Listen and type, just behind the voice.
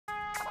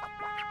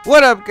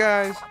What up,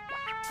 guys?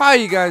 How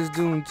you guys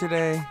doing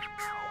today?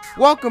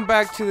 Welcome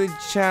back to the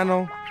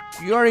channel.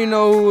 You already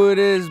know who it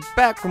is.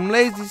 Back from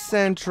Lazy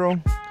Central.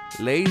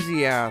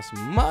 Lazy ass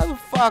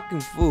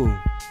motherfucking fool.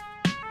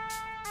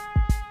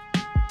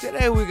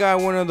 Today we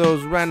got one of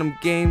those random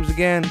games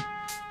again.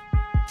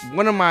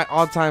 One of my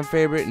all-time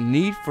favorite,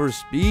 Need for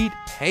Speed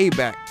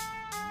Payback.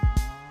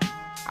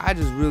 I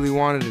just really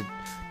wanted to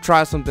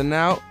try something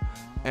out,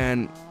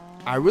 and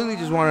I really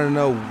just wanted to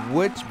know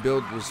which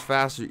build was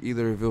faster,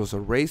 either if it was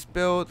a race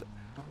build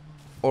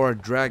or a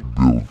drag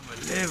build.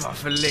 Live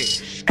off a lick.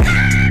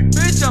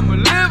 Bitch, I'ma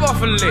live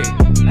off a lick.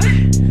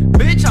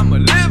 Bitch, I'ma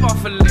live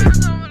off a lick.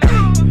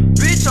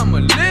 Bitch, I'ma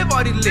live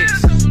all these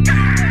licks.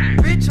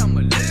 Bitch, I'ma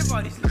live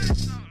all these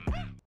licks.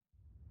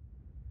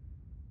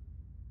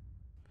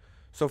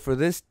 So for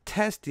this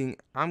testing,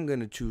 I'm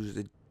gonna choose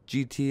the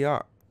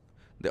GTR,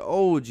 the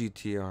old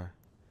GTR,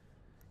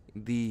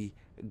 the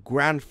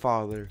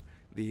grandfather,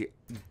 the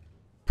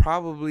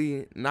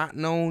probably not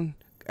known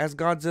as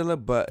Godzilla,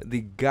 but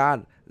the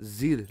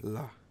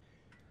Godzilla.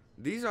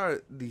 These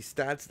are the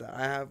stats that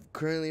I have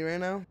currently right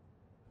now.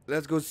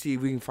 Let's go see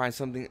if we can find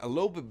something a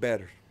little bit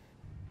better.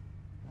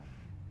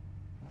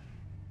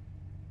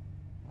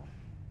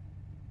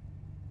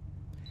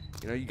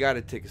 You know, you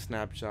gotta take a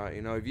snapshot.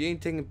 You know, if you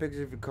ain't taking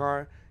pictures of your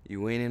car,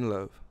 you ain't in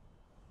love.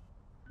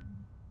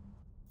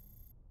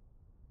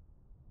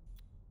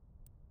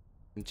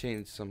 And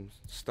change some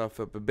stuff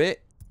up a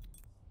bit.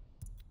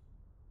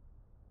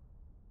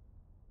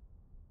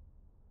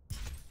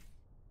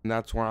 And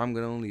that's where I'm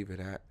gonna leave it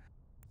at.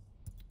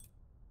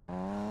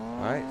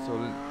 Alright, so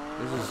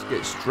let's just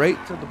get straight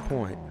to the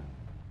point.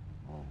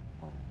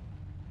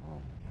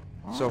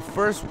 So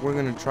first we're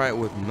gonna try it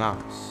with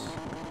NOS.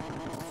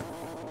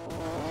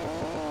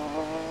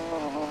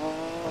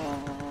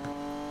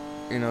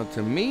 You know,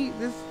 to me,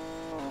 this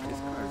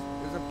car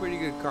is a pretty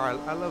good car.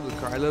 I love the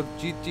car. I love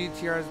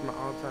GTR is my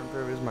all-time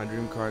favorite. It's my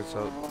dream car,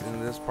 so you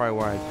know, that's probably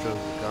why I chose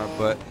the car.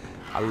 But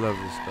I love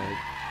this car.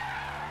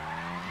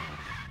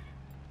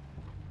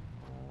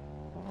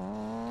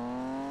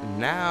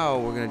 Now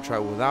we're gonna try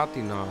without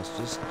the NOS,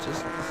 just to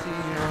see,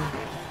 you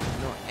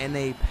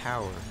know, NA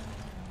power.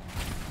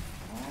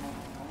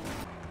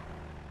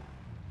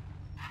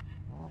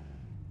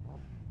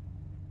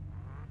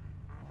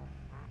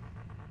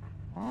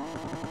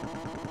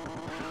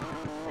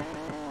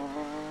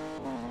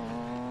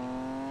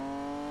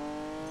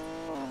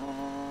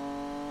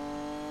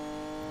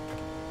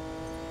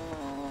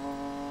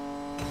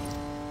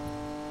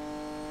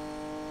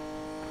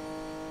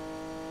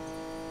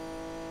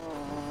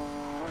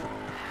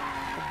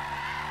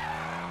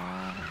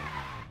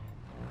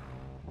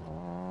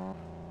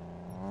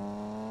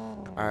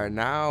 Alright,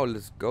 now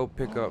let's go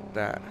pick up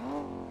that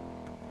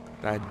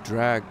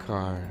drag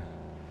car.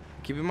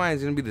 Keep in mind,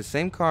 it's gonna be the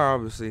same car,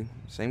 obviously,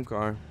 same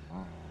car,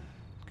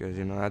 because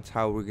you know that's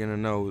how we're gonna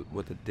know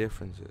what the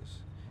difference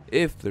is,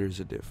 if there's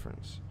a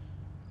difference.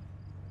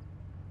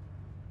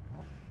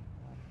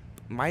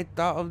 My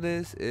thought of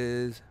this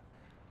is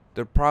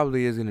there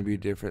probably is gonna be a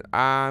difference.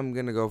 I'm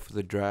gonna go for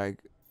the drag,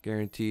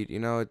 guaranteed. You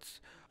know, it's,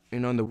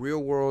 you know, in the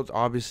real world,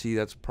 obviously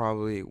that's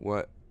probably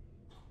what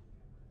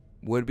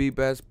would be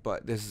best,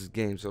 but this is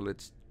game, so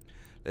let's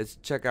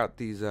check out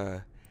these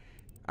I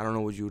don't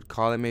know what you would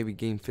call it, maybe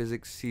game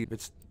physics, see if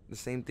it's the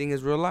same thing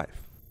as real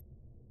life.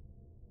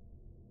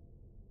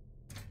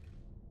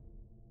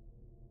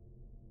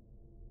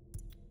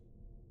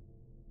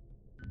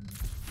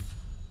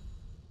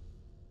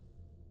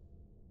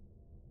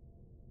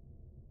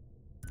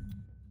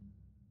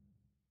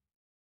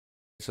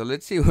 So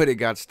let's see what it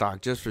got stock,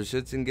 just for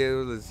shits and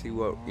giggles. Let's see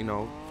what, you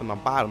know, from the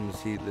bottom,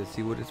 let's see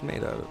what it's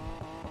made out of.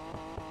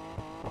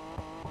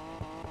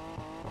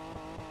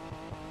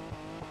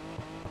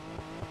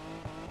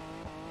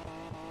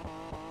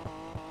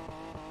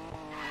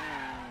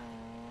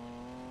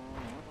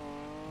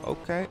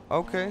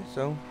 Okay,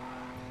 so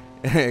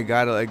it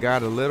got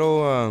a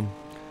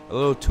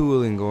little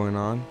tooling going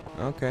on.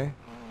 Okay,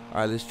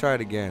 all right, let's try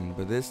it again,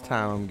 but this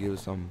time I'm gonna give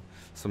some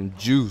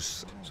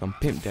juice, some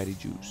pimp daddy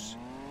juice.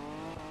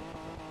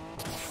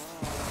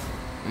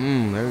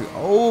 There we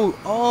go.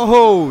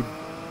 Oh,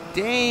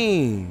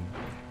 dang.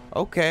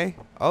 Okay,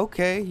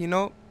 you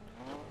know,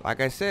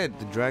 like I said,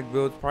 the drag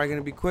build's probably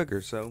gonna be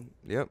quicker, so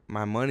yep,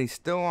 my money's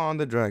still on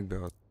the drag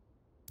build.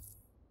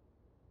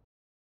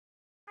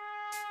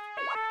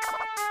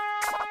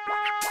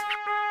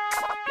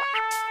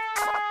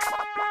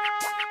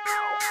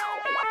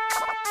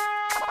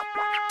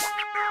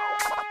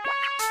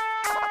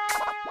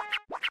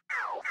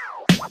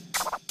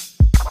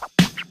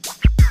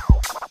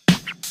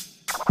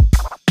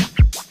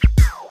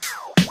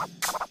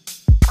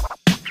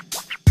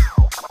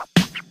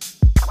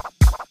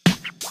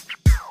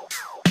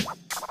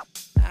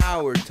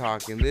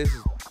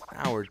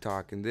 Now we're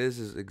talking. This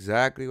is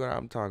exactly what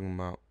I'm talking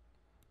about.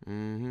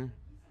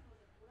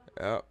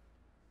 Yep.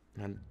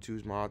 I had to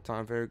choose my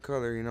all-time favorite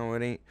color. You know,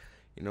 it ain't,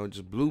 you know,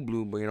 just blue,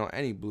 but you know,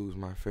 any blue is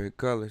my favorite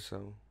color.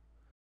 So,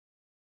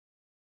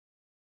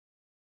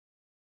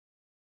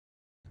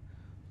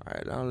 all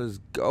right, now let's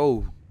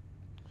go.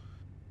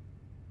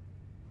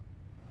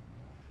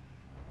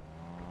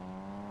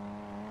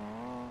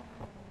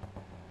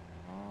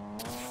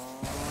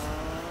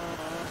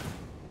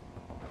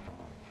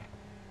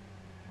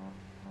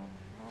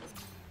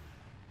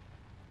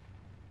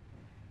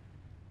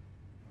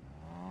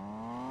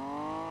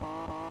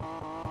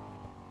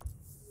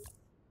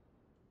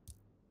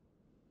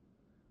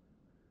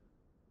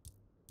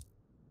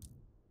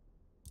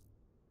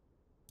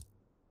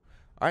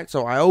 Alright,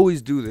 so I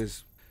always do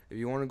this. If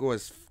you want to go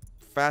as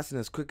fast and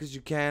as quick as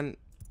you can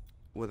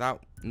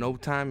without no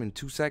time in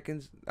 2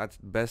 seconds, that's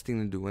the best thing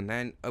to do. And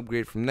then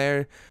upgrade from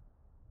there.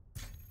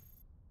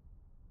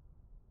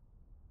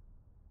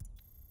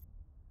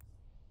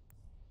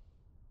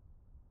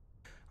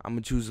 I'm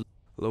gonna choose a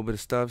little bit of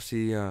stuff.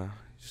 See,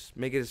 just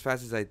make it as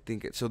fast as I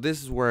think it. So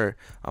this is where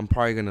I'm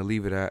probably gonna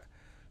leave it at.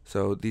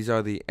 So these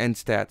are the end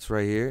stats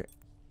right here.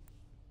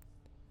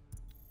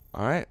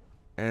 All right,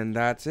 and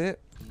that's it.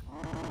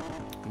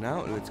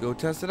 Now let's go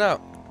test it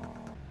out.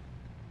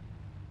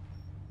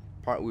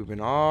 Part we've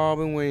all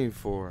been waiting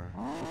for.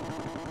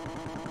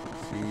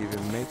 See if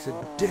it makes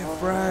a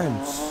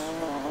difference.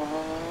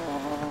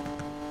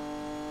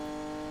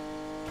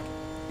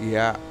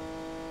 Yeah.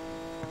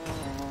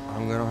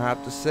 I'm gonna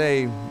have to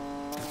say,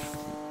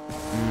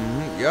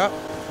 yep.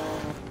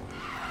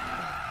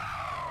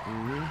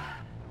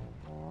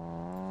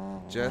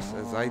 Just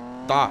as I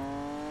thought.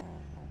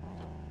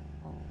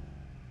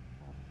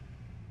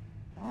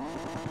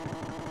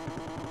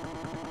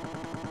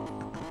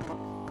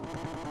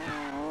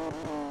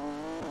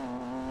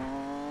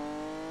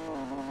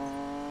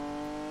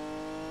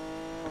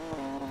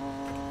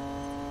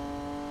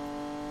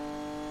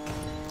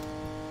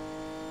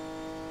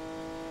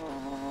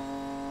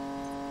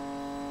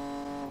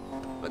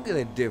 Look at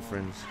the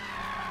difference.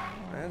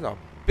 That's a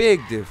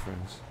big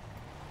difference.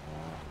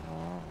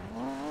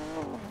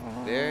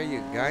 There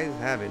you guys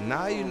have it.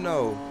 Now you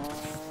know.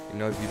 You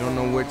know, if you don't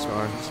know which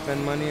one to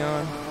spend money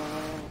on,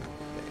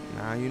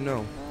 now you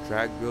know.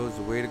 Drag Bill is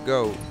the way to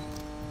go.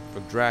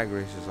 For drag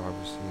races,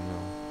 obviously, you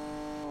know.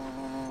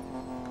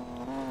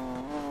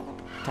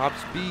 Top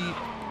speed.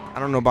 I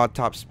don't know about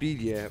top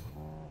speed yet.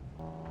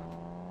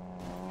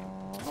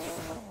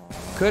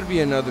 Could be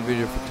another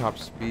video for top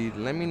speed.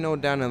 Let me know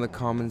down in the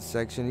comments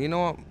section. You know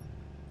what?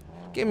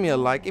 Give me a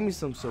like. Give me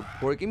some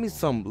support. Give me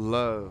some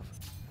love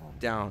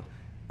down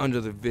under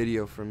the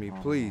video for me,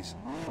 please.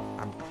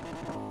 I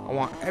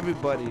want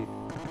everybody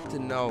to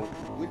know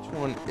which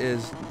one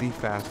is the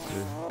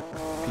faster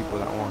people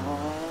that want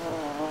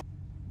to.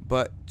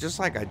 But just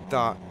like I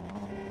thought,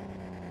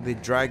 the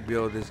drag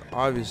build is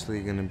obviously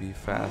gonna be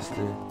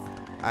faster.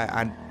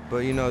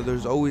 But you know,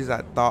 there's always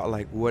that thought,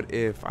 like, what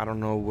if? I don't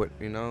know what,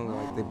 you know,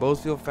 like they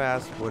both feel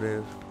fast. What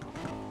if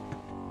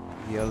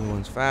the other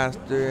one's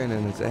faster? And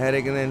then it's a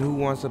headache. And then who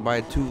wants to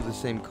buy two of the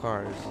same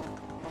cars?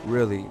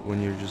 Really,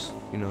 when you're just,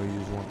 you know, you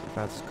just want the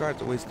fastest car.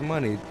 It's a waste of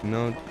money, you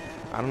know.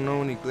 I don't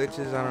know any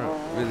glitches. I don't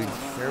really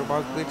care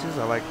about glitches.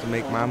 I like to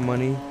make my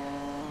money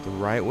the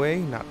right way,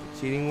 not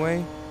the cheating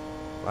way.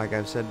 Like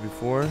I've said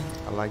before,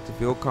 I like to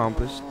feel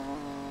accomplished.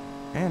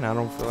 And I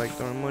don't feel like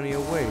throwing money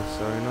away.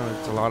 So, you know,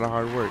 it's a lot of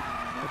hard work.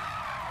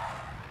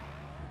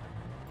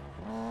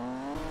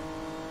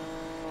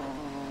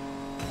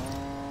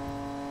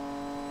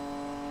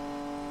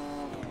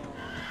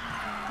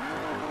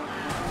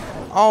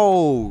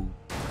 Oh,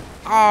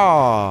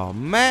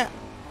 man.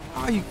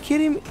 Are you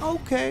kidding me?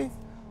 Okay.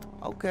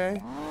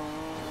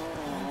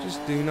 Just,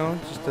 you know,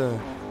 just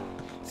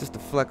to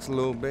flex a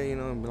little bit, you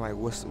know, and be like,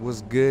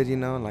 what's good, you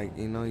know, like,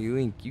 you know,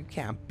 you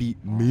can't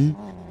beat me.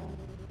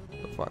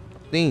 The fuck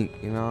I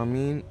think, you know what I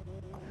mean?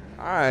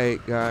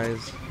 Alright,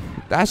 guys.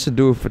 That should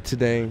do it for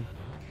today.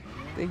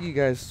 Thank you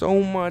guys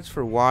so much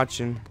for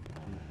watching.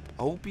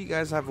 I hope you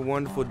guys have a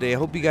wonderful day. I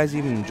hope you guys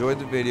even enjoyed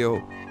the video.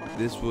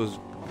 This was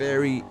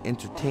very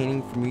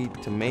entertaining for me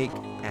to make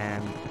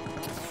and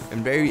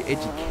very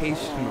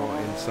educational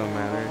in some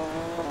manner.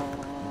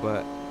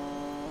 But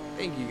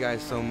thank you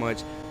guys so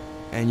much.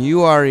 And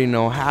you already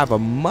know, have a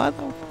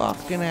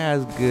motherfucking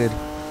ass good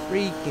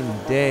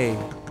freaking day.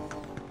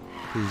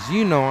 Cause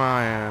you know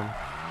I am.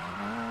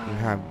 And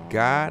have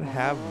God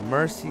have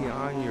mercy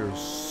on your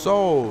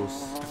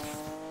souls.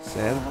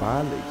 Said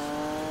by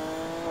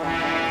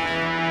Lisa.